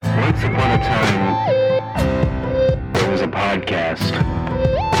Once upon a time, there was a podcast.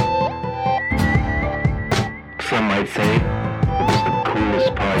 Some might say it was the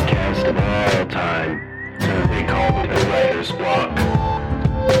coolest podcast of all time. So they called it a writer's block.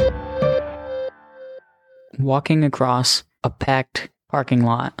 Walking across a packed parking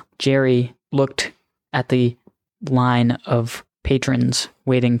lot, Jerry looked at the line of patrons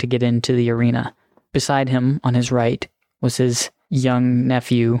waiting to get into the arena. Beside him, on his right, was his young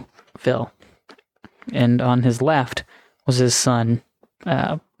nephew, Phil. And on his left was his son,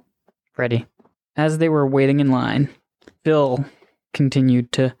 Freddie. As they were waiting in line, Phil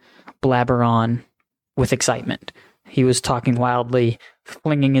continued to blabber on with excitement. He was talking wildly,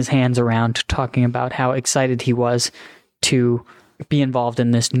 flinging his hands around, talking about how excited he was to be involved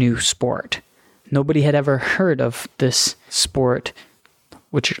in this new sport. Nobody had ever heard of this sport,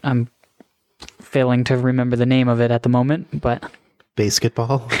 which I'm failing to remember the name of it at the moment, but...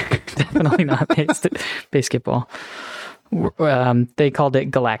 Basketball? Definitely not basketball. They called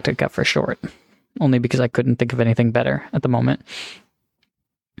it Galactica for short, only because I couldn't think of anything better at the moment.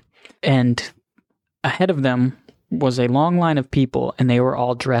 And ahead of them was a long line of people, and they were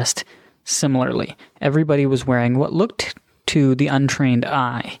all dressed similarly. Everybody was wearing what looked to the untrained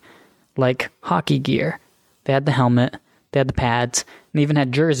eye like hockey gear. They had the helmet, they had the pads, and even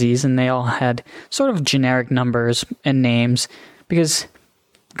had jerseys, and they all had sort of generic numbers and names, because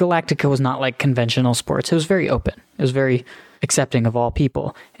Galactica was not like conventional sports. It was very open. It was very accepting of all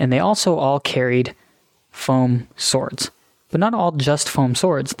people. And they also all carried foam swords. But not all just foam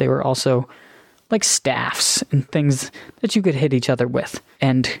swords. They were also like staffs and things that you could hit each other with.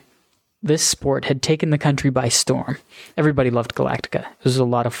 And this sport had taken the country by storm. Everybody loved Galactica. It was a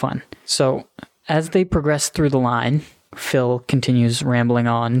lot of fun. So as they progressed through the line, Phil continues rambling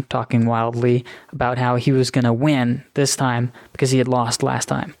on, talking wildly about how he was going to win this time because he had lost last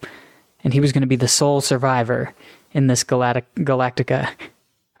time. And he was going to be the sole survivor in this Galactica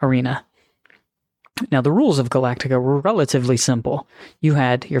arena. Now, the rules of Galactica were relatively simple. You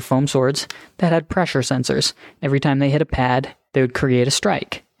had your foam swords that had pressure sensors. Every time they hit a pad, they would create a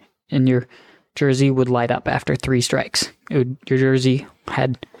strike. And your jersey would light up after 3 strikes. Your jersey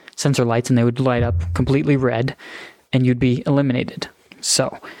had sensor lights, and they would light up completely red, and you'd be eliminated.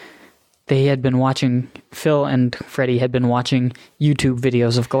 So they had been watching, Phil and Freddie had been watching YouTube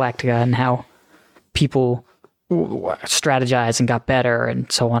videos of Galactica and how people strategized and got better and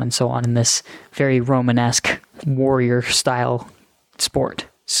so on in this very Romanesque warrior-style sport.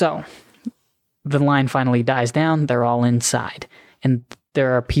 So the line finally dies down. They're all inside, and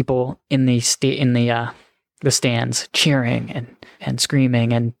there are people in the stands cheering and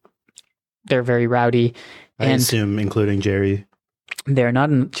screaming, and they're very rowdy. I assume including Jerry. They're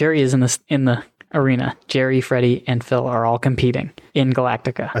not. Jerry is in the arena. Jerry, Freddie, and Phil are all competing in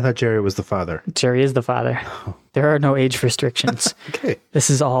Galactica. I thought Jerry was the father. Jerry is the father. There are no age restrictions. Okay. This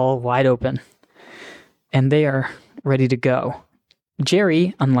is all wide open. And they are ready to go.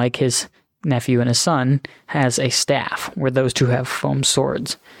 Jerry, unlike his nephew and his son, has a staff where those two have foam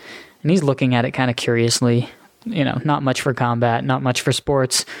swords. And he's looking at it kind of curiously. You know, not much for combat, not much for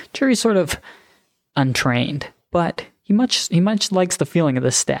sports. Jerry's sort of untrained, but he much likes the feeling of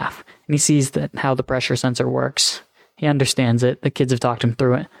this staff. And he sees that how the pressure sensor works. He understands it. The kids have talked him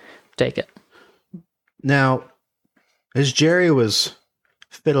through it. Take it. Now, as Jerry was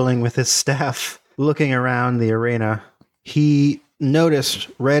fiddling with his staff, looking around the arena, he noticed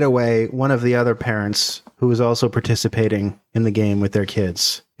right away one of the other parents who was also participating in the game with their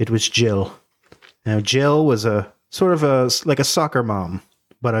kids. It was Jill. Now, Jill was a sort of like a soccer mom,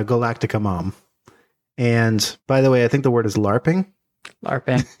 but a Galactica mom. And by the way, I think the word is LARPing.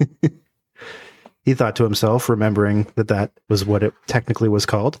 LARPing. He thought to himself, remembering that was what it technically was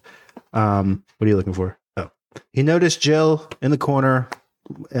called. What are you looking for? Oh, he noticed Jill in the corner,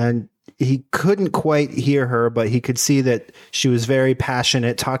 and he couldn't quite hear her, but he could see that she was very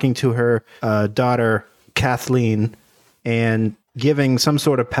passionate, talking to her daughter, Kathleen, and giving some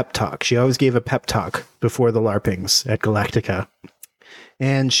sort of pep talk. She always gave a pep talk before the LARPings at Galactica.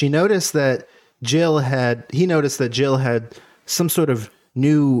 And he noticed that Jill had some sort of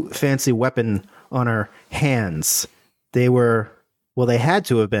new fancy weapon on her hands. They had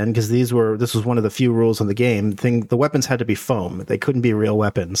to have been, because this was one of the few rules in the game. The weapons had to be foam. They couldn't be real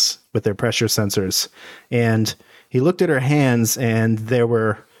weapons with their pressure sensors. And he looked at her hands, and there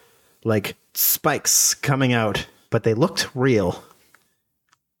were like spikes coming out, but they looked real.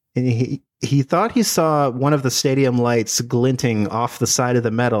 And he thought he saw one of the stadium lights glinting off the side of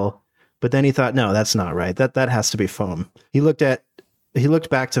the metal, but then he thought, no, that's not right. That has to be foam. He looked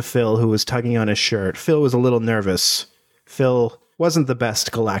back to Phil, who was tugging on his shirt. Phil was a little nervous. Phil wasn't the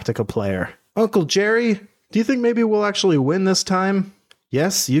best Galactica player. Uncle Jerry, do you think maybe we'll actually win this time?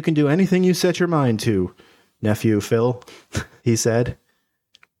 Yes, you can do anything you set your mind to, nephew Phil, he said.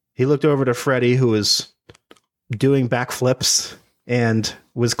 He looked over to Freddy, who was doing backflips and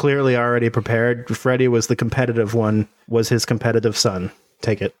was clearly already prepared. Freddy was the competitive one, was his competitive son.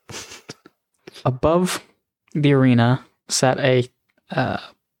 Take it. Above the arena sat a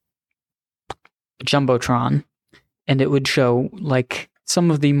Jumbotron, and it would show like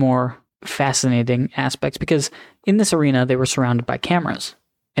some of the more fascinating aspects, because in this arena they were surrounded by cameras,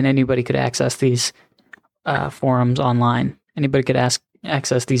 and anybody could access these forums online. Anybody could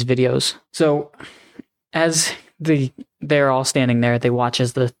access these videos. So as they're all standing there, they watch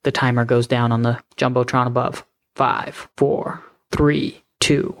as the timer goes down on the Jumbotron above. 5, 4, 3,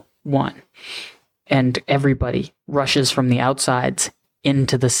 2, 1. And everybody rushes from the outsides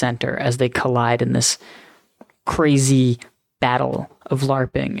into the center as they collide in this crazy battle of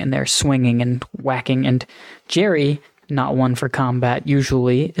LARPing, and they're swinging and whacking. And Jerry, not one for combat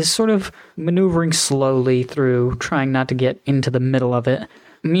usually, is sort of maneuvering slowly through, trying not to get into the middle of it.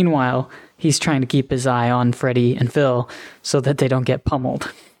 Meanwhile, he's trying to keep his eye on Freddy and Phil so that they don't get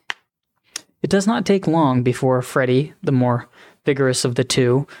pummeled. It does not take long before Freddy, the more vigorous of the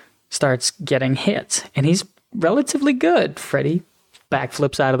two, starts getting hits, and he's relatively good. Freddy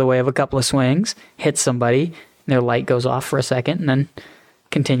backflips out of the way of a couple of swings, hits somebody, their light goes off for a second, and then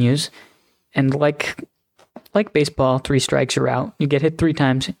continues. And like baseball, 3 strikes, you're out. You get hit 3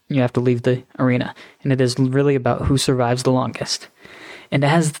 times, you have to leave the arena. And it is really about who survives the longest. And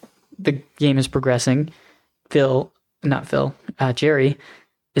as the game is progressing, Jerry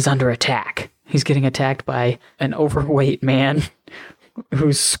is under attack. He's getting attacked by an overweight man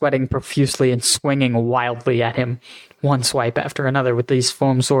who's sweating profusely and swinging wildly at him, one swipe after another with these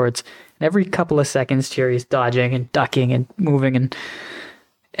foam swords. And every couple of seconds, Jerry's dodging and ducking and moving,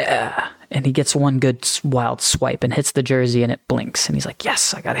 and he gets one good wild swipe and hits the jersey, and it blinks. And he's like,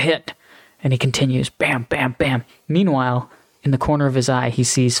 yes, I got a hit. And he continues, bam, bam, bam. Meanwhile, in the corner of his eye, he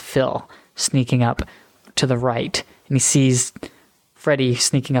sees Phil sneaking up to the right, and he sees Freddy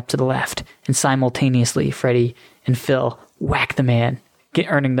sneaking up to the left. And simultaneously, Freddy and Phil whack the man,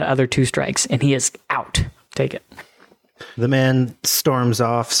 earning the other 2 strikes, and he is out. Take it. The man storms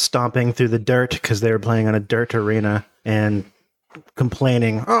off, stomping through the dirt, because they were playing on a dirt arena, and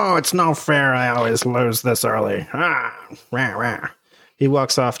complaining, oh, it's no fair, I always lose this early. Ah, rah, rah. He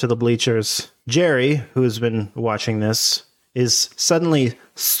walks off to the bleachers. Jerry, who has been watching this, is suddenly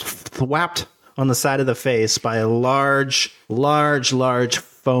thwapped on the side of the face by a large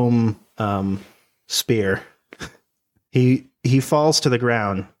foam spear. He falls to the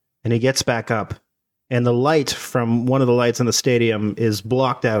ground, and he gets back up, and the light from one of the lights in the stadium is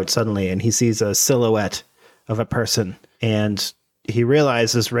blocked out suddenly, and he sees a silhouette of a person, and he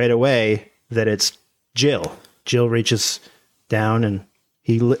realizes right away that it's Jill. Jill reaches down, and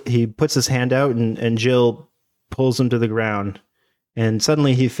he puts his hand out, and Jill pulls him to the ground. And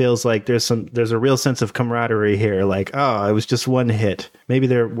suddenly he feels like there's a real sense of camaraderie here. Like, oh, it was just one hit. Maybe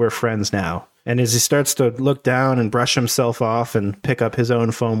we're friends now. And as he starts to look down and brush himself off and pick up his own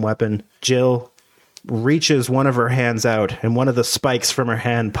foam weapon, Jill reaches one of her hands out, and one of the spikes from her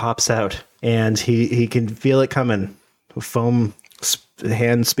hand pops out, and he can feel it coming. A foam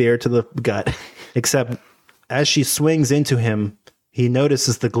hand spear to the gut. Except as she swings into him, he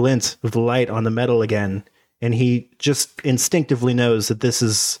notices the glint of the light on the metal again, and he just instinctively knows that this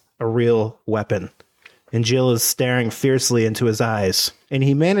is a real weapon. And Jill is staring fiercely into his eyes. And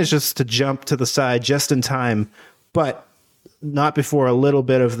he manages to jump to the side just in time, but not before a little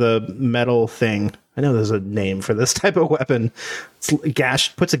bit of the metal thing. I know there's a name for this type of weapon.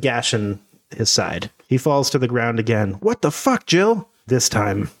 Puts a gash in his side. He falls to the ground again. What the fuck, Jill? This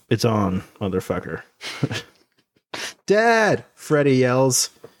time, it's on, motherfucker. Dad! Freddy yells.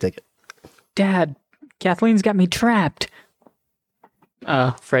 Take it. Dad, Kathleen's got me trapped.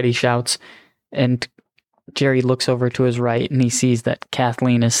 Freddy shouts, and Jerry looks over to his right, and he sees that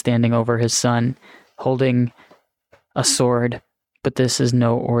Kathleen is standing over his son, holding a sword. But this is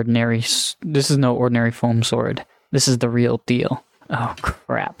no ordinary foam sword. This is the real deal. Oh,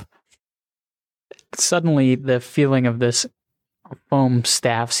 crap. Suddenly, the feeling of this foam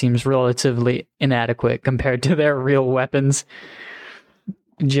staff seems relatively inadequate compared to their real weapons.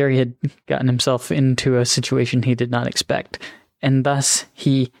 Jerry had gotten himself into a situation he did not expect, and thus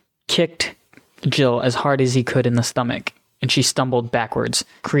he kicked Jill as hard as he could in the stomach, and she stumbled backwards,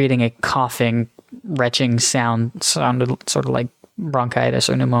 creating a coughing, retching sound. Sounded sort of like bronchitis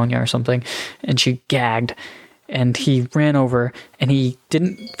or pneumonia or something, and she gagged, and he ran over, and he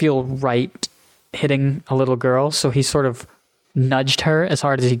didn't feel right hitting a little girl, so he sort of nudged her as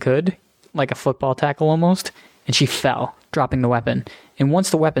hard as he could, like a football tackle almost, and she fell, dropping the weapon. And once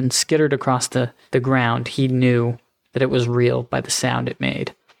the weapon skittered across the ground, he knew that it was real by the sound it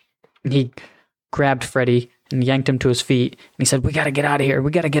made. And he grabbed Freddy and yanked him to his feet, and he said, "We gotta get out of here.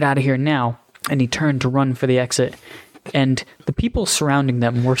 We gotta get out of here now." And he turned to run for the exit. And the people surrounding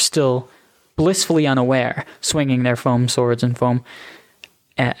them were still blissfully unaware, swinging their foam swords and foam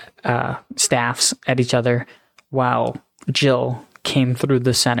staffs at each other, while Jill came through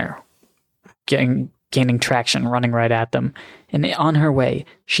the center, gaining traction, running right at them. And on her way,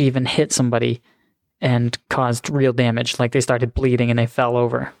 she even hit somebody and caused real damage. Like, they started bleeding and they fell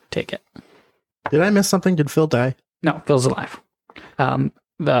over. Take it. Did I miss something? Did Phil die? No, Phil's alive.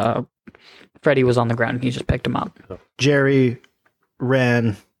 Freddy was on the ground. He just picked him up. Jerry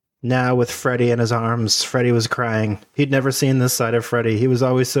ran, now with Freddy in his arms. Freddy was crying. He'd never seen this side of Freddy. He was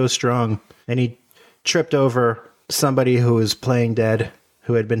always so strong. And he tripped over somebody who was playing dead,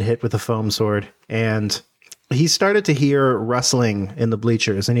 who had been hit with a foam sword. And he started to hear rustling in the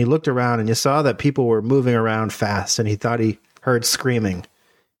bleachers. And he looked around, and you saw that people were moving around fast. And he thought he heard screaming.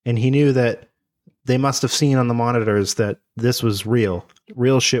 And he knew that they must have seen on the monitors that this was real.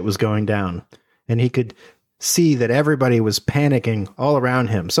 Real shit was going down. And he could see that everybody was panicking all around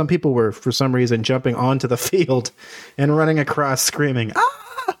him. Some people were, for some reason, jumping onto the field and running across screaming,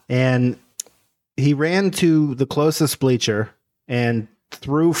 "Ah!" And he ran to the closest bleacher and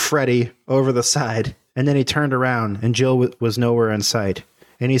threw Freddy over the side. And then he turned around, and Jill was nowhere in sight.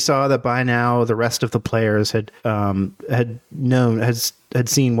 And he saw that by now the rest of the players had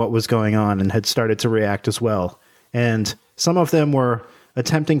seen what was going on and had started to react as well. And some of them were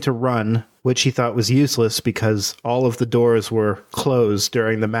attempting to run, which he thought was useless because all of the doors were closed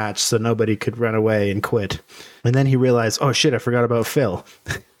during the match, so nobody could run away and quit. And then he realized, oh shit, I forgot about Phil.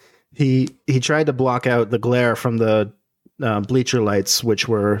 He tried to block out the glare from the bleacher lights, which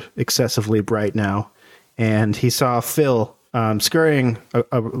were excessively bright now. And he saw Phil scurrying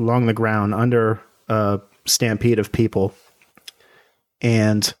along the ground under a stampede of people.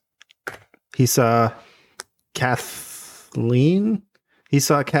 And he saw Kathleen. He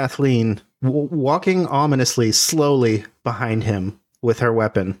saw Kathleen walking ominously, slowly behind him with her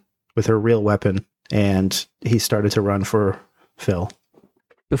weapon, with her real weapon. And he started to run for Phil.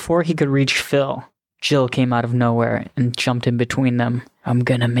 Before he could reach Phil, Jill came out of nowhere and jumped in between them. "I'm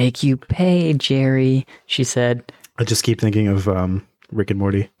gonna make you pay, Jerry," she said. I just keep thinking of Rick and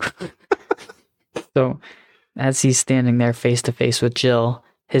Morty. So, as he's standing there face to face with Jill,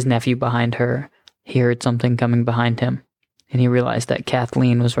 his nephew behind her, he heard something coming behind him, and he realized that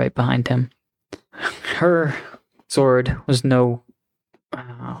Kathleen was right behind him. Her sword was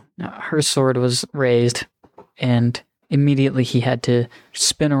her sword was raised, and immediately he had to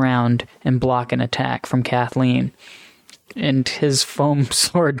spin around and block an attack from Kathleen. And his foam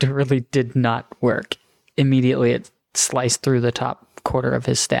sword really did not work. Immediately it sliced through the top quarter of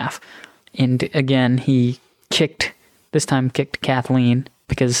his staff. And again, he kicked Kathleen,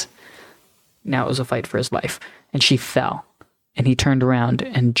 because now it was a fight for his life. And she fell. And he turned around,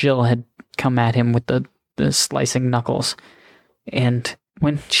 and Jill had come at him with the slicing knuckles. And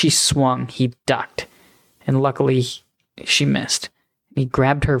when she swung, he ducked. And luckily, she missed. He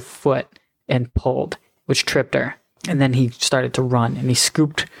grabbed her foot and pulled, which tripped her. And then he started to run, and he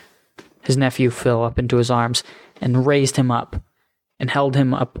scooped his nephew Phil up into his arms and raised him up and held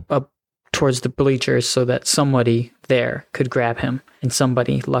him up towards the bleachers so that somebody there could grab him. And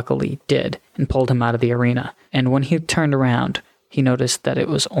somebody luckily did and pulled him out of the arena. And when he turned around, he noticed that it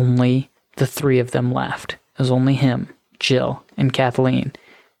was only the three of them left. It was only him, Jill, and Kathleen,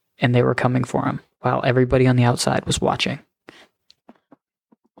 and they were coming for him while everybody on the outside was watching.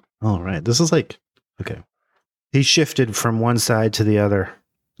 All right. This is like, okay. He shifted from one side to the other,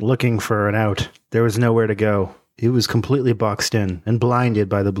 looking for an out. There was nowhere to go. He was completely boxed in and blinded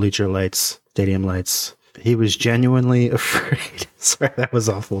by the bleacher lights, stadium lights. He was genuinely afraid. Sorry, that was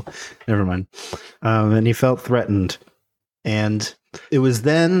awful. Never mind. And he felt threatened. And it was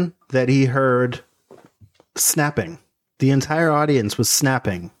then that he heard snapping. The entire audience was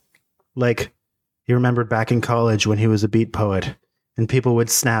snapping. Like he remembered back in college when he was a beat poet, and people would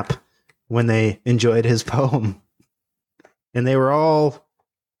snap when they enjoyed his poem. And they were all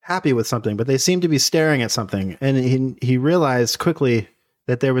happy with something, but they seemed to be staring at something. And he realized quickly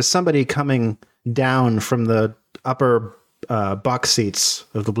that there was somebody coming down from the upper box seats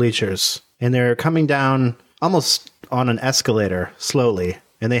of the bleachers. And they're coming down almost on an escalator, slowly.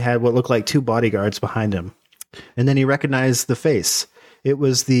 And they had what looked like two bodyguards behind him. And then he recognized the face. It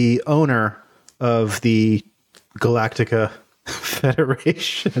was the owner of the Galactica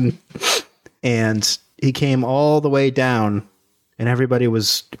Federation. And he came all the way down and everybody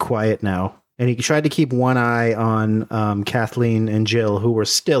was quiet now. And he tried to keep one eye on Kathleen and Jill, who were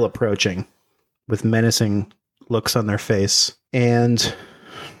still approaching with menacing looks on their face. And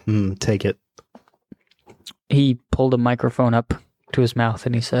take it. He pulled a microphone up to his mouth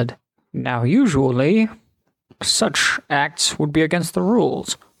and he said, "Now, usually, such acts would be against the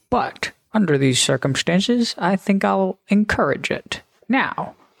rules, but under these circumstances, I think I'll encourage it.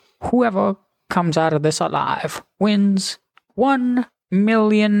 Now, whoever comes out of this alive wins $1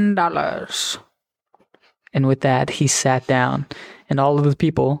 million. And with that, he sat down, and all of the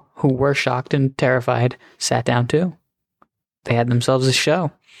people who were shocked and terrified sat down too. They had themselves a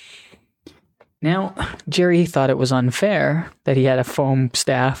show. Now, Jerry thought it was unfair that he had a foam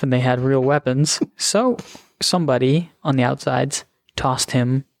staff and they had real weapons, so somebody on the outsides tossed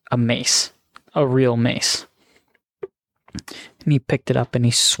him a mace, a real mace. And he picked it up and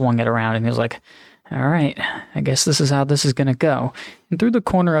he swung it around and he was like, all right, I guess this is how this is going to go. And through the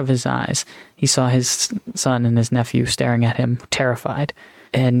corner of his eyes, he saw his son and his nephew staring at him, terrified.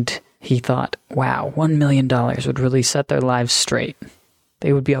 And he thought, wow, $1 million would really set their lives straight.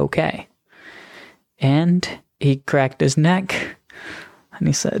 They would be okay. And he cracked his neck and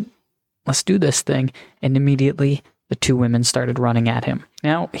he said, let's do this thing. And immediately the two women started running at him.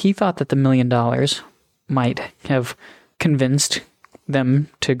 Now, he thought that the $1 million might have convinced them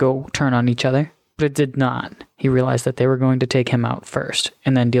to go turn on each other, but it did not. He realized that they were going to take him out first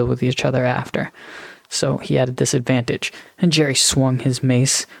and then deal with each other after. So he had a disadvantage. And Jerry swung his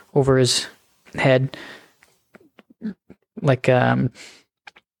mace over his head like,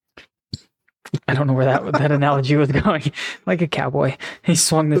 I don't know where that analogy was going. Like a cowboy. He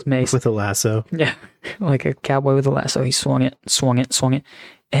swung this mace. With a lasso. Yeah. Like a cowboy with a lasso. He swung it.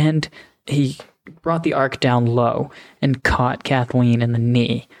 And he brought the arc down low and caught Kathleen in the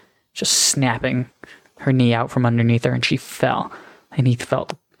knee, just snapping her knee out from underneath her, and she fell. And he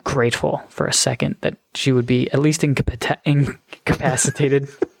felt grateful for a second that she would be at least incapacitated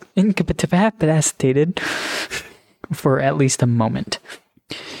for at least a moment.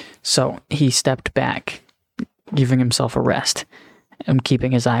 So he stepped back, giving himself a rest and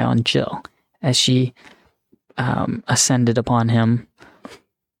keeping his eye on Jill as she ascended upon him.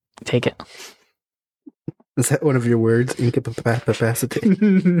 Take it. Is that one of your words?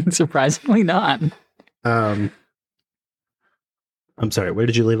 Incapacitated? Surprisingly not. I'm sorry, where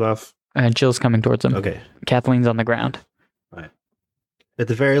did you leave off? Jill's coming towards him. Okay. Kathleen's on the ground. Right. At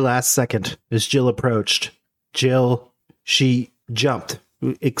the very last second, as Jill approached, she jumped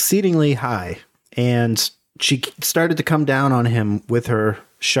exceedingly high, and she started to come down on him with her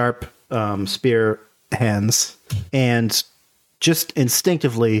sharp spear hands, and just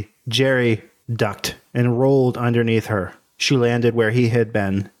instinctively, Jerry ducked and rolled underneath her. She landed where he had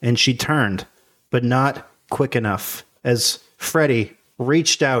been, and she turned, but not quick enough, as Freddy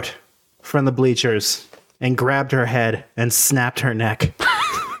reached out from the bleachers and grabbed her head and snapped her neck.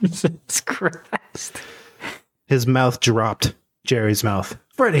 Jesus Christ. His mouth dropped. Jerry's mouth.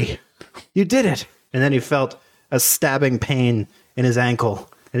 Freddy, you did it. And then he felt a stabbing pain in his ankle,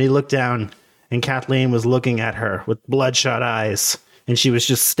 and he looked down, and Kathleen was looking at her with bloodshot eyes, and she was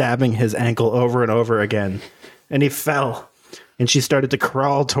just stabbing his ankle over and over again. And he fell, and she started to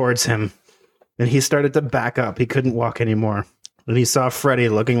crawl towards him, and he started to back up. He couldn't walk anymore. And he saw Freddy,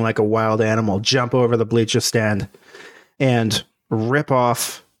 looking like a wild animal, jump over the bleacher stand and rip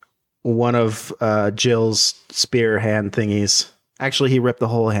off one of Jill's spear hand thingies. Actually, he ripped the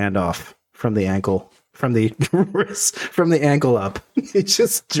whole hand off from the ankle, from the wrist, from the ankle up. He's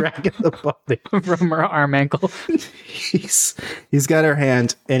just dragging the body from her arm ankle. He's got her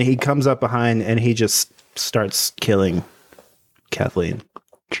hand, and he comes up behind, and he just starts killing Kathleen.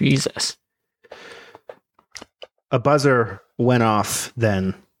 Jesus. A buzzer went off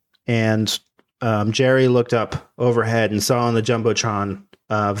then, and Jerry looked up overhead and saw on the Jumbotron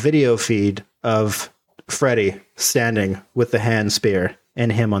video feed of Freddy standing with the hand spear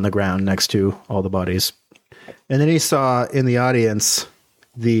and him on the ground next to all the bodies. And then he saw in the audience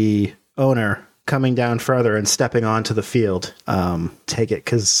the owner coming down further and stepping onto the field. Take it,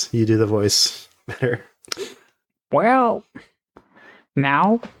 because you do the voice better. Well,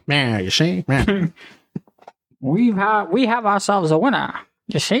 now Man, you see? we have ourselves a winner.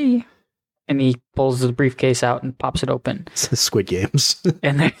 You see? And he pulls the briefcase out and pops it open. Squid Games.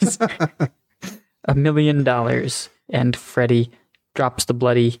 And there's $1 million. And Freddy drops the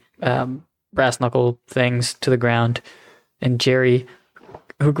bloody brass knuckle things to the ground. And Jerry,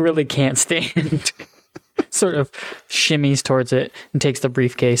 who really can't stand, sort of shimmies towards it and takes the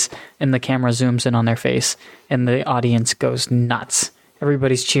briefcase. And the camera zooms in on their face. And the audience goes nuts.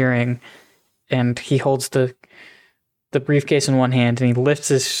 Everybody's cheering. And he holds the the briefcase in one hand, and he lifts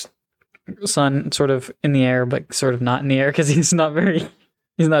his son sort of in the air, but sort of not in the air because he's not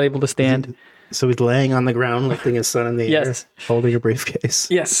able to stand. So he's laying on the ground, lifting his son in the air, holding a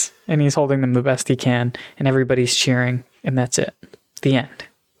briefcase. Yes, and he's holding them the best he can, and everybody's cheering, and that's it. The end.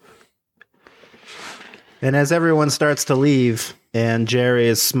 And as everyone starts to leave, and Jerry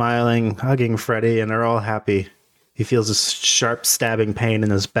is smiling, hugging Freddy, and they're all happy, he feels a sharp stabbing pain in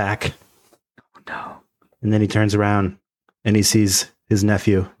his back. Oh, no. And then he turns around, and he sees his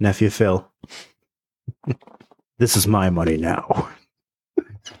nephew Phil. This is my money now.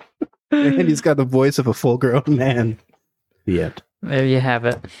 And he's got the voice of a full-grown man. The end. There you have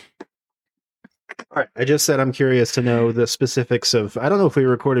it. All right. I just said I'm curious to know the specifics of... I don't know if we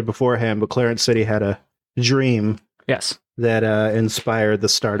recorded beforehand, but Clarence said he had a dream. Yes. That inspired the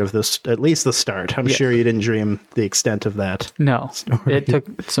start of this, at least the start. I'm sure you didn't dream the extent of that. No. Story. It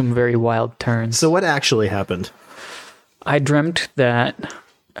took some very wild turns. So what actually happened? I dreamt that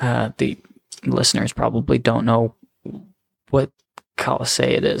the listeners probably don't know what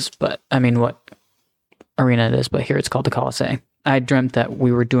Colosseum it is, but I mean what arena it is, but here it's called the Colosseum. I dreamt that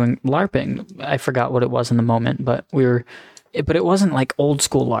we were doing LARPing. I forgot what it was in the moment, but it wasn't like old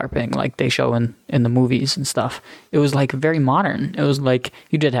school LARPing like they show in the movies and stuff. It was like very modern. It was like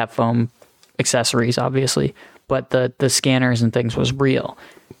you did have foam accessories, obviously, but the scanners and things was real.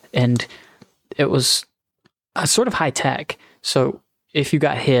 And it was sort of high tech. So if you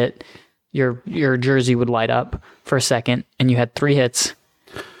got hit, your jersey would light up for a second, and you had 3 hits.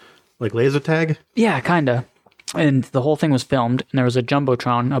 Like laser tag? Yeah, kind of. And the whole thing was filmed, and there was a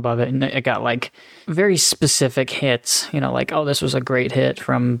Jumbotron above it, and it got like very specific hits, like, oh, this was a great hit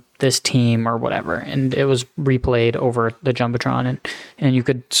from this team or whatever. And it was replayed over the Jumbotron, and you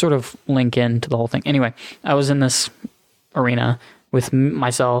could sort of link into the whole thing. Anyway, I was in this arena with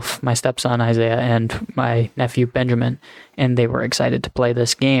myself, my stepson Isaiah, and my nephew Benjamin, and they were excited to play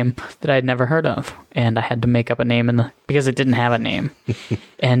this game that I had never heard of, and I had to make up a name because it didn't have a name.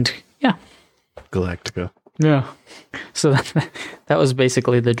 And yeah, Galactica. Yeah, so that was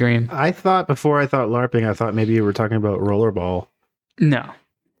basically the dream. Before I thought LARPing, I thought maybe you were talking about Rollerball. No,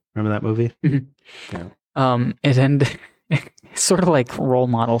 remember that movie? Mm-hmm. Yeah. It ended sort of like Role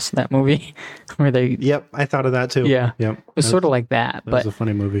Models, that movie where they. Yep, I thought of that too. Yeah, yep. It was sort of like that, but it was a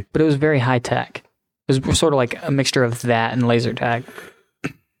funny movie. But it was very high tech. It was sort of like a mixture of that and laser tag.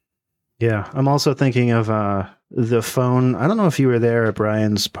 Yeah, I'm also thinking of the phone. I don't know if you were there at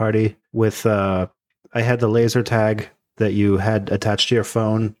Brian's party with. I had the laser tag that you had attached to your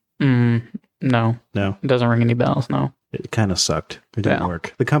phone. No. It doesn't ring any bells. No. It kind of sucked. It didn't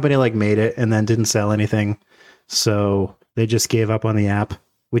work. The company made it and then didn't sell anything, so they just gave up on the app,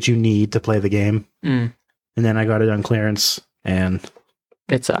 which you need to play the game. And then I got it on clearance, and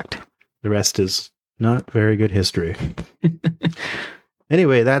it sucked. The rest is not very good history.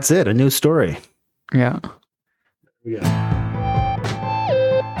 Anyway, that's it. A new story. Yeah.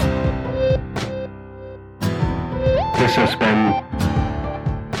 This has been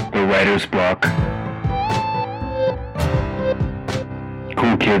the Writer's Block.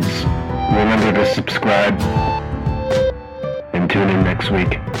 Cool kids, remember to subscribe and tune in next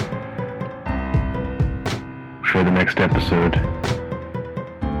week for the next episode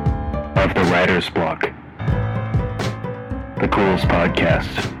of the Writer's Block, the coolest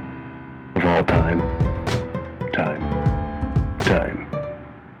podcast of all time.